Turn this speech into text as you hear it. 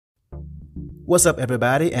What's up,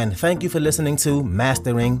 everybody, and thank you for listening to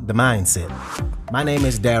Mastering the Mindset. My name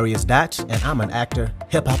is Darius Dotch, and I'm an actor,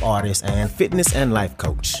 hip-hop artist, and fitness and life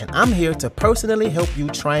coach. And I'm here to personally help you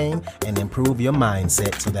train and improve your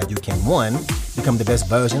mindset so that you can, 1, become the best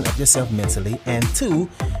version of yourself mentally, and 2,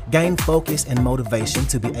 gain focus and motivation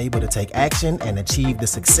to be able to take action and achieve the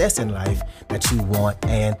success in life that you want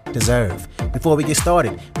and deserve. Before we get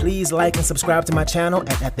started, please like and subscribe to my channel,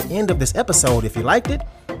 and at the end of this episode, if you liked it,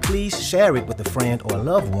 please share it with a friend or a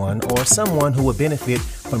loved one or someone who would benefit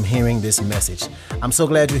from hearing this message. I'm so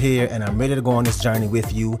glad you're here, and I'm ready to go on this journey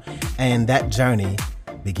with you, and that journey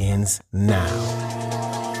begins now.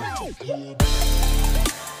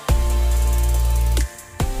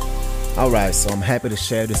 All right, so I'm happy to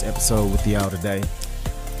share this episode with y'all today.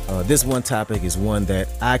 This one topic is one that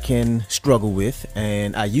I can struggle with,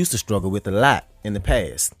 and I used to struggle with a lot in the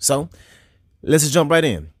past. So let's just jump right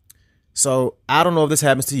in. So I don't know if this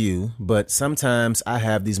happens to you, but sometimes I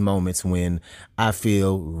have these moments when I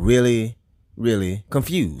feel really, really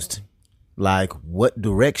confused. Like, what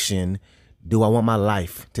direction do I want my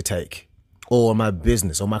life to take, or my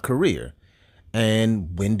business, or my career?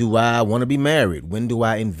 And when do I want to be married? When do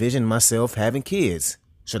I envision myself having kids?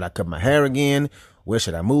 Should I cut my hair again? Where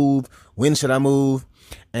should I move? When should I move?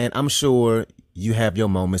 And I'm sure you have your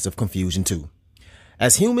moments of confusion too.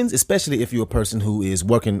 As humans, especially if you're a person who is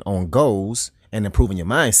working on goals and improving your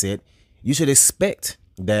mindset, you should expect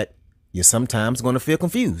that you're sometimes going to feel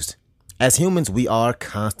confused. As humans, we are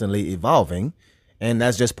constantly evolving, and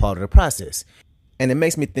that's just part of the process. And it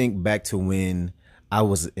makes me think back to when I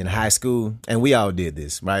was in high school, and we all did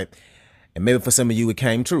this, right? And maybe for some of you, it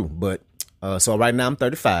came true. But so right now I'm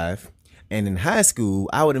 35, and in high school,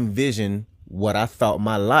 I would envision what I thought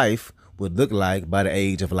my life would look like by the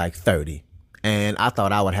age of like 30. And I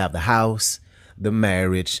thought I would have the house, the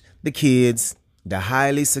marriage, the kids, the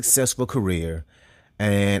highly successful career.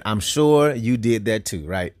 And I'm sure you did that too,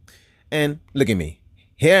 right? And look at me.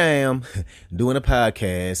 Here I am doing a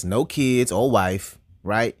podcast, no kids or wife,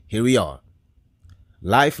 right? Here we are.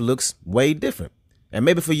 Life looks way different. And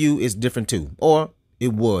maybe for you, it's different too. Or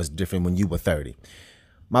it was different when you were 30.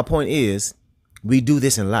 My point is, we do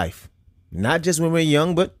this in life. Not just when we're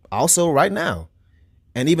young, but also right now.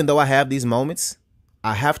 And even though I have these moments,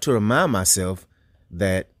 I have to remind myself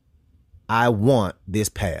that I want this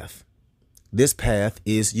path. This path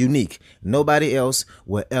is unique. Nobody else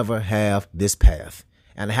will ever have this path.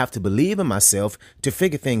 And I have to believe in myself to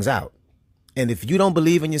figure things out. And if you don't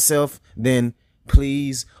believe in yourself, then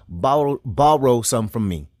please borrow some from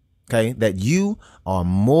me. Okay? That you are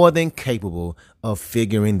more than capable of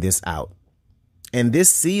figuring this out. And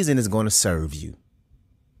this season is going to serve you.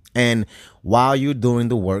 And while you're doing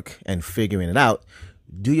the work and figuring it out,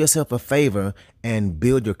 do yourself a favor and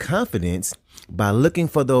build your confidence by looking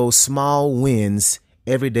for those small wins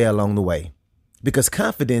every day along the way. Because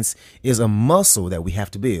confidence is a muscle that we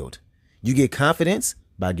have to build. You get confidence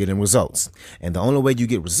by getting results. And the only way you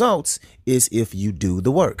get results is if you do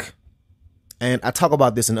the work. And I talk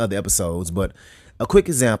about this in other episodes, but a quick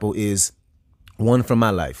example is one from my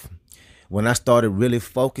life. When I started really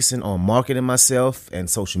focusing on marketing myself and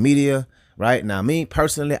social media, right? Now, me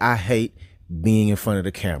personally, I hate being in front of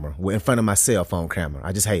the camera, in front of my cell phone camera.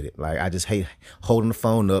 I just hate it. Like, I just hate holding the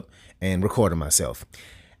phone up and recording myself.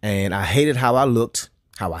 And I hated how I looked,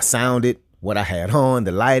 how I sounded, what I had on,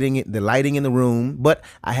 the lighting in the room. But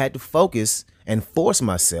I had to focus and force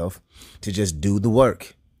myself to just do the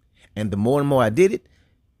work. And the more and more I did it,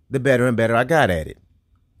 the better and better I got at it.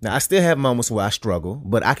 Now, I still have moments where I struggle,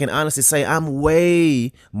 but I can honestly say I'm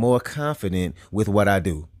way more confident with what I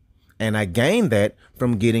do. And I gained that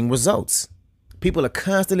from getting results. People are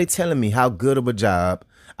constantly telling me how good of a job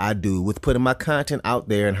I do with putting my content out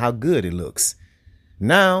there and how good it looks.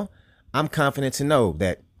 Now, I'm confident to know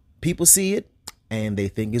that people see it and they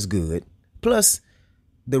think it's good. Plus,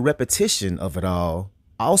 the repetition of it all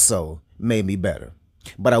also made me better.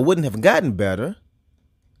 But I wouldn't have gotten better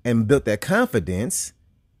and built that confidence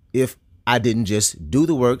if I didn't just do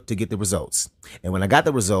the work to get the results. And when I got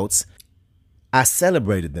the results, I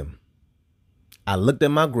celebrated them. I looked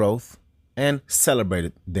at my growth and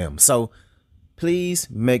celebrated them. So please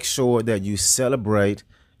make sure that you celebrate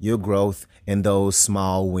your growth and those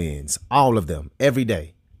small wins, all of them, every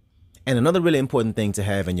day. And another really important thing to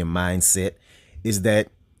have in your mindset is that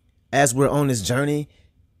as we're on this journey,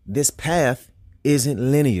 this path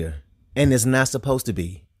isn't linear and it's not supposed to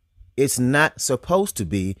be. It's not supposed to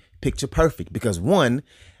be picture perfect because 1,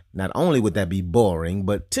 not only would that be boring,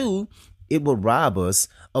 but 2, it will rob us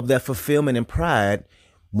of that fulfillment and pride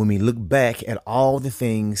when we look back at all the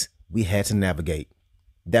things we had to navigate,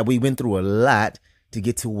 that we went through a lot to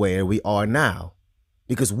get to where we are now,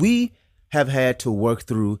 because we have had to work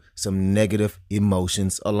through some negative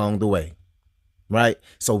emotions along the way, right?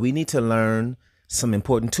 So we need to learn some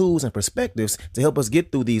important tools and perspectives to help us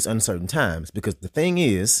get through these uncertain times, because the thing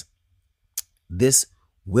is, this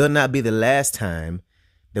will not be the last time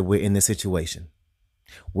that we're in this situation.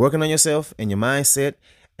 Working on yourself and your mindset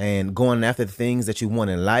and going after the things that you want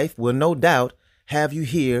in life will no doubt have you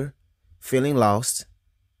here feeling lost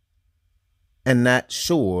and not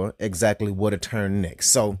sure exactly where to turn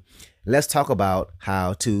next. So let's talk about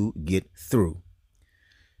how to get through.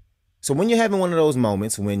 So when you're having one of those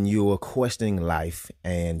moments when you're questioning life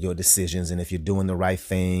and your decisions and if you're doing the right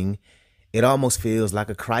thing, it almost feels like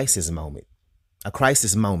a crisis moment.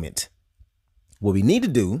 What we need to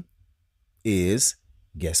do is,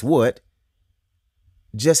 guess what?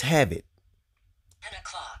 Just have it. 10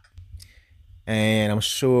 o'clock. And I'm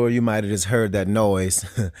sure you might have just heard that noise.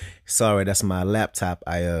 Sorry, that's my laptop.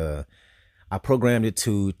 I programmed it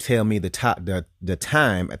to tell me the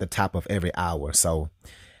time at the top of every hour. So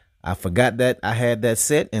I forgot that I had that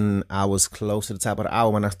set and I was close to the top of the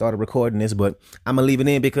hour when I started recording this, but I'm going to leave it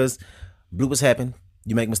in because bloopers happen.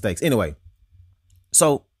 You make mistakes. Anyway,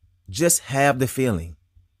 so just have the feeling.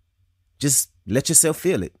 Just let yourself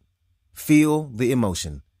feel it. Feel the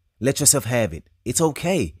emotion. Let yourself have it. It's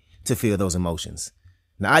okay to feel those emotions.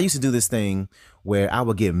 Now, I used to do this thing where I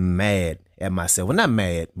would get mad at myself. Well, not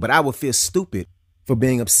mad, but I would feel stupid for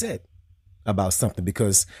being upset about something,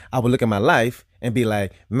 because I would look at my life and be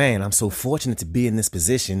like, man, I'm so fortunate to be in this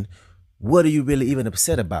position. What are you really even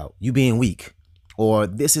upset about? You being weak, or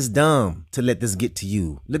this is dumb to let this get to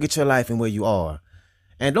you. Look at your life and where you are.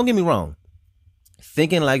 And don't get me wrong,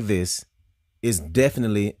 thinking like this is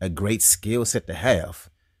definitely a great skill set to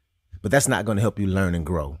have, but that's not going to help you learn and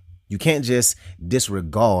grow. You can't just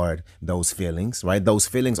disregard those feelings, right? Those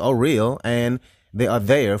feelings are real and they are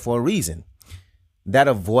there for a reason. That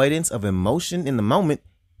avoidance of emotion in the moment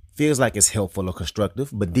feels like it's helpful or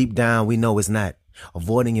constructive, but deep down we know it's not.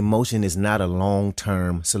 Avoiding emotion is not a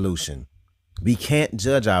long-term solution. We can't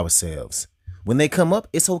judge ourselves. When they come up,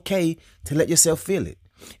 it's okay to let yourself feel it.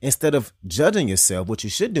 Instead of judging yourself, what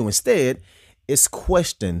you should do instead is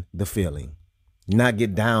question the feeling. Not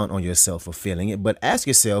get down on yourself for feeling it, but ask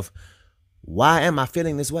yourself, why am I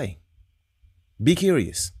feeling this way? Be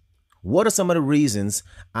curious. What are some of the reasons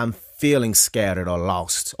I'm feeling scattered or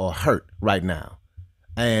lost or hurt right now?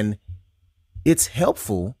 And it's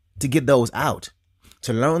helpful to get those out,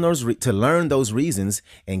 to learn those reasons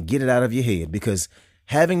and get it out of your head, because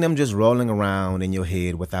having them just rolling around in your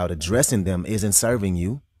head without addressing them isn't serving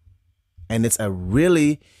you. And it's a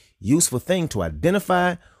really useful thing to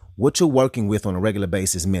identify what you're working with on a regular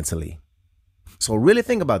basis mentally. So really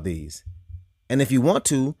think about these. And if you want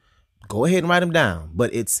to, go ahead and write them down.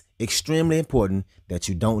 But it's extremely important that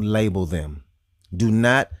you don't label them. Do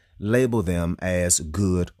not label them as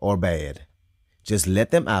good or bad. Just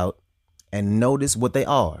let them out and notice what they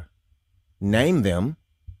are. Name them.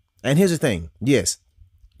 And here's the thing. Yes,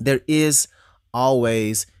 there is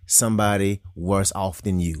always somebody worse off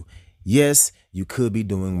than you. Yes, you could be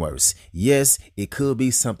doing worse. Yes, it could be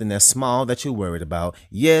something that's small that you're worried about.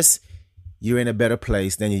 Yes, you're in a better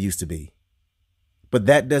place than you used to be. But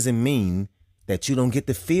that doesn't mean that you don't get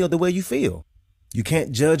to feel the way you feel. You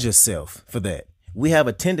can't judge yourself for that. We have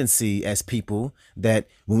a tendency as people that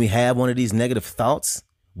when we have one of these negative thoughts,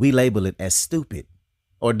 we label it as stupid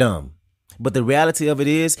or dumb. But the reality of it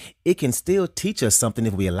is, it can still teach us something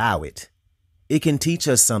if we allow it. It can teach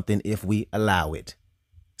us something if we allow it.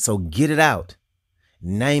 So get it out,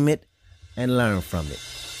 name it, and learn from it.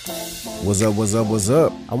 What's up, what's up, what's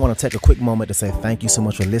up? I want to take a quick moment to say thank you so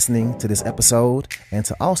much for listening to this episode, and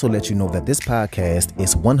to also let you know that this podcast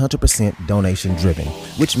is 100% donation driven,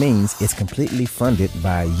 which means it's completely funded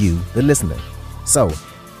by you, the listener. So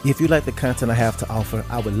if you like the content I have to offer,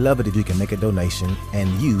 I would love it if you can make a donation and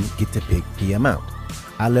you get to pick the amount.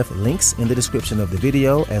 I left links in the description of the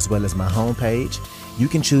video as well as my homepage. You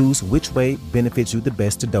can choose which way benefits you the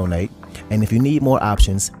best to donate. And if you need more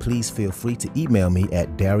options, please feel free to email me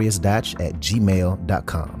at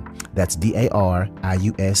dariusdotch@gmail.com. That's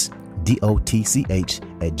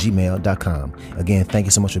DARIUSDOTCH@gmail.com. Again, thank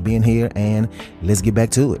you so much for being here, and let's get back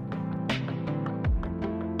to it.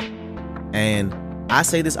 And I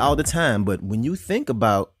say this all the time, but when you think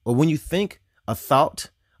a thought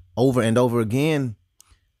over and over again,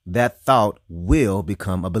 that thought will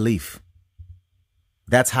become a belief.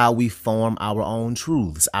 That's how we form our own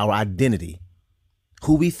truths, our identity,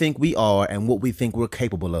 who we think we are and what we think we're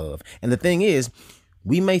capable of. And the thing is,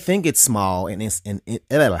 we may think it's small and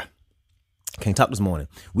can't talk this morning.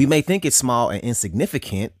 We may think it's small and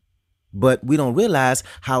insignificant, but we don't realize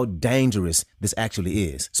how dangerous this actually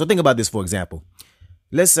is. So think about this, for example.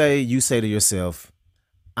 Let's say you say to yourself,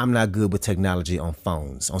 I'm not good with technology on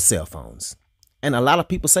phones, on cell phones. And a lot of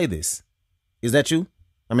people say this. Is that you?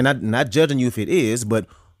 I mean, not judging you if it is, but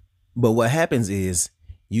what happens is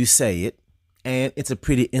you say it and it's a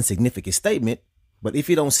pretty insignificant statement. But if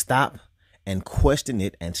you don't stop and question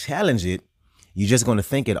it and challenge it, you're just going to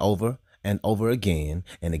think it over and over again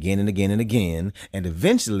and again and again and again. And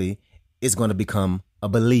eventually it's going to become a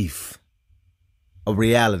belief, a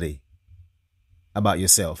reality about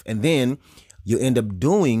yourself. And then you end up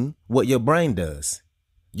doing what your brain does.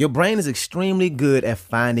 Your brain is extremely good at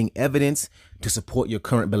finding evidence to support your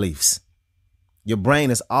current beliefs. Your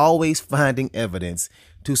brain is always finding evidence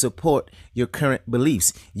to support your current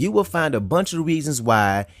beliefs. You will find a bunch of reasons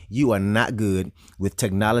why you are not good with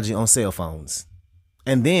technology on cell phones.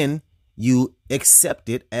 And then you accept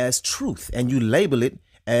it as truth and you label it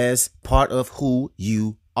as part of who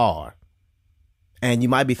you are. And you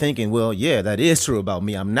might be thinking, well, yeah, that is true about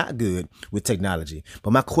me. I'm not good with technology.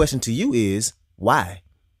 But my question to you is, why?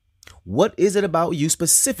 What is it about you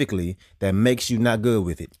specifically that makes you not good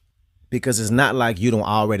with it? Because it's not like you don't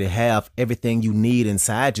already have everything you need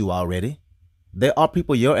inside you already. There are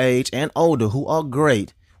people your age and older who are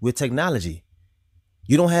great with technology.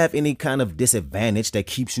 You don't have any kind of disadvantage that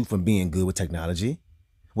keeps you from being good with technology.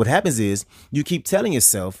 What happens is you keep telling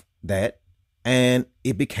yourself that and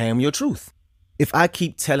it became your truth. If I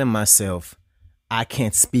keep telling myself I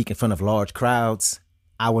can't speak in front of large crowds,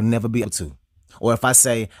 I will never be able to. Or if I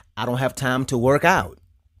say I don't have time to work out,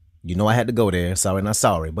 you know I had to go there. Sorry, not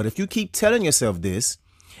sorry. But if you keep telling yourself this,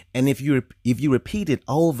 and if you repeat it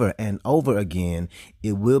over and over again,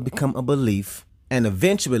 it will become a belief and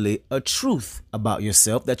eventually a truth about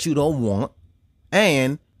yourself that you don't want,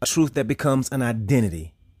 and a truth that becomes an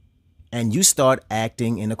identity. And you start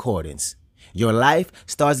acting in accordance. Your life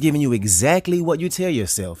starts giving you exactly what you tell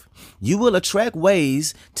yourself. You will attract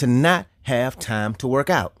ways to not have time to work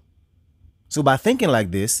out. So by thinking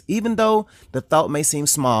like this, even though the thought may seem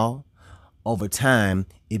small, over time,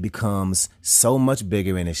 it becomes so much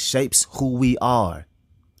bigger and it shapes who we are.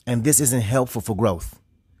 And this isn't helpful for growth.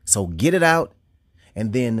 So get it out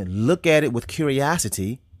and then look at it with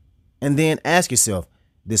curiosity and then ask yourself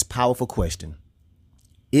this powerful question.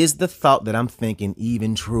 Is the thought that I'm thinking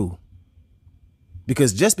even true?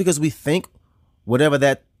 Because just because we think whatever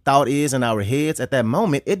that thought is in our heads at that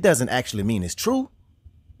moment, it doesn't actually mean it's true.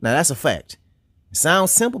 Now, that's a fact. It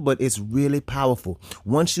sounds simple, but it's really powerful.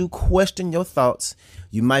 Once you question your thoughts,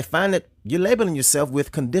 you might find that you're labeling yourself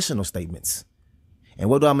with conditional statements. And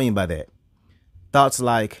what do I mean by that? Thoughts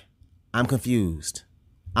like, I'm confused,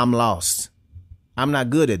 I'm lost, I'm not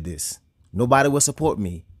good at this, nobody will support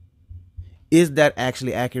me. Is that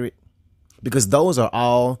actually accurate? Because those are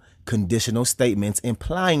all conditional statements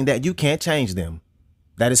implying that you can't change them.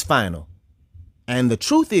 That is final. And the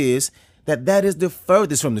truth is that is the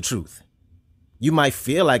furthest from the truth. You might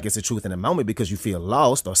feel like it's the truth in a moment because you feel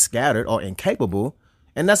lost or scattered or incapable,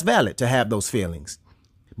 and that's valid to have those feelings.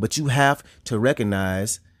 But you have to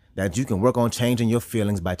recognize that you can work on changing your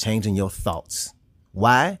feelings by changing your thoughts.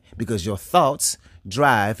 Why? Because your thoughts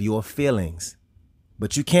drive your feelings.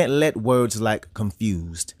 But you can't let words like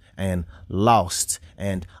confused and lost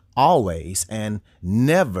and always and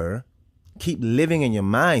never keep living in your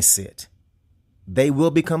mindset. They will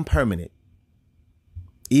become permanent.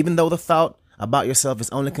 Even though the thought about yourself is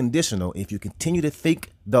only conditional, if you continue to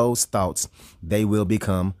think those thoughts, they will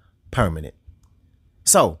become permanent.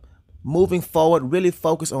 So, moving forward, really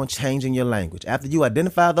focus on changing your language. After you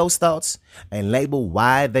identify those thoughts and label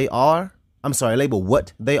what they are,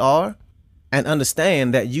 and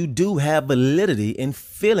understand that you do have validity in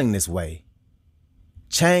feeling this way.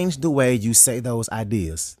 Change the way you say those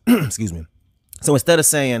ideas. Excuse me. So instead of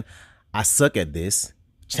saying, I suck at this,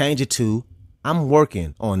 change it to, I'm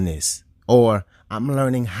working on this, or I'm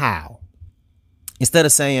learning how. Instead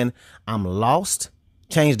of saying, I'm lost,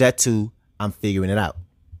 change that to, I'm figuring it out.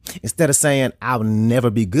 Instead of saying, I'll never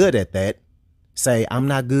be good at that, say, I'm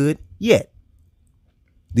not good yet.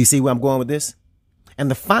 Do you see where I'm going with this?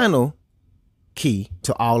 And the final key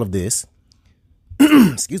to all of this,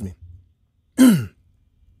 excuse me,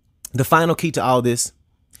 the final key to all this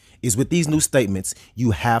is with these new statements,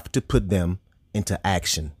 you have to put them into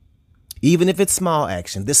action. Even if it's small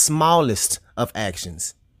action, the smallest of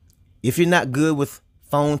actions. If you're not good with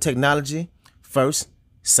phone technology, first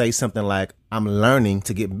say something like, I'm learning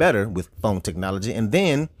to get better with phone technology, and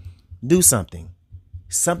then do something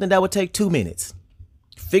that would take 2 minutes.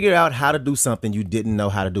 Figure out how to do something you didn't know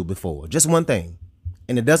how to do before. Just one thing.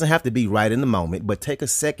 And it doesn't have to be right in the moment, but take a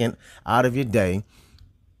second out of your day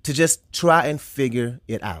to just try and figure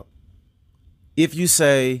it out. If you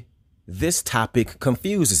say, this topic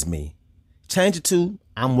confuses me, change it to,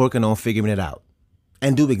 I'm working on figuring it out.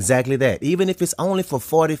 And do exactly that, even if it's only for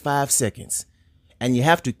 45 seconds. And you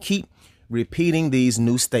have to keep repeating these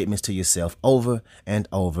new statements to yourself over and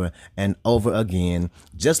over and over again,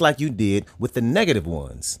 just like you did with the negative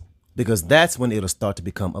ones, because that's when it'll start to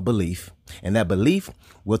become a belief. And that belief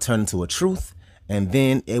will turn into a truth, and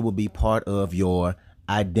then it will be part of your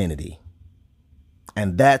identity.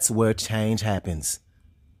 And that's where change happens.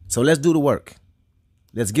 So let's do the work.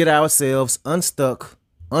 Let's get ourselves unstuck,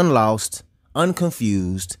 unlost,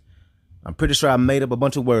 unconfused. I'm pretty sure I made up a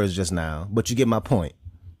bunch of words just now, but you get my point.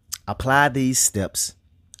 Apply these steps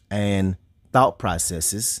and thought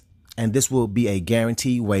processes, and this will be a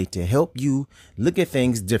guaranteed way to help you look at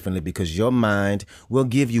things differently, because your mind will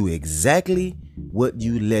give you exactly what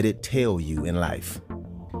you let it tell you in life.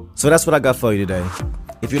 So that's what I got for you today.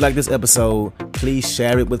 If you like this episode, please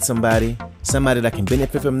share it with somebody that can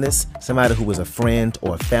benefit from this, somebody who is a friend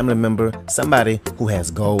or a family member, somebody who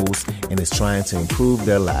has goals and is trying to improve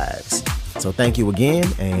their lives. So thank you again,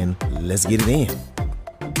 and let's get it in.